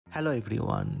Hello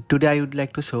everyone, today I would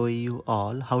like to show you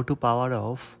all how to power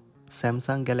off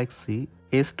Samsung Galaxy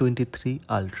S23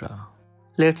 Ultra.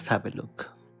 Let's have a look.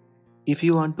 If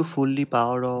you want to fully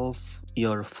power off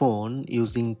your phone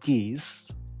using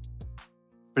keys,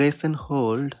 press and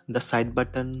hold the side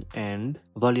button and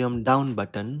volume down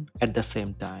button at the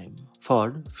same time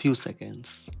for few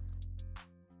seconds.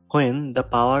 When the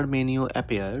power menu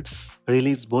appears,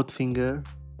 release both fingers,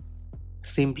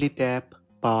 simply tap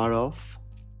power off.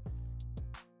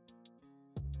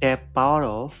 Tap power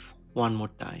off one more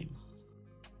time.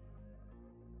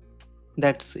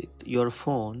 That's it, your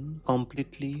phone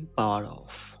completely power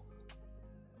off.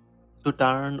 To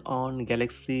turn on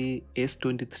Galaxy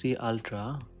S23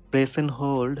 Ultra, press and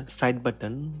hold side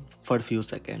button for few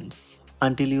seconds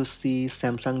until you see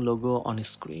Samsung logo on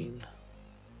screen.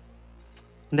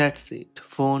 That's it,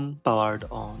 phone powered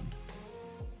on.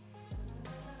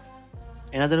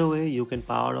 Another way you can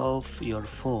power off your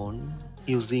phone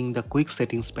using the quick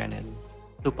settings panel.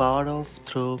 To power off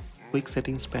through quick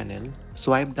settings panel,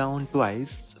 swipe down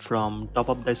twice from top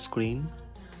of the screen.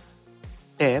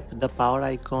 Tap the power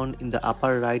icon in the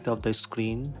upper right of the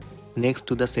screen next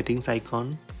to the settings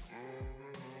icon.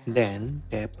 Then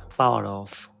tap power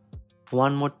off.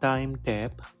 One more time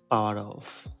tap power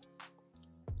off.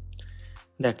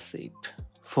 That's it,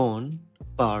 phone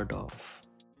powered off.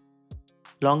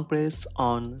 Long press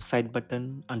on side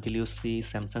button until you see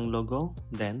Samsung logo,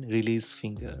 then release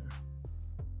finger.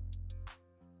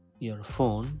 Your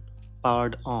phone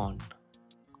powered on.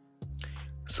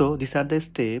 So these are the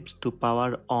steps to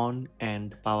power on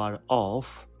and power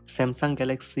off Samsung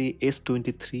Galaxy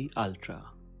S23 Ultra.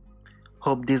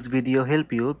 Hope this video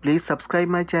helped you. Please subscribe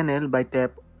my channel by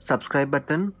tap subscribe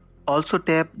button. Also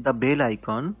tap the bell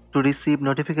icon to receive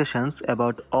notifications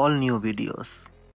about all new videos.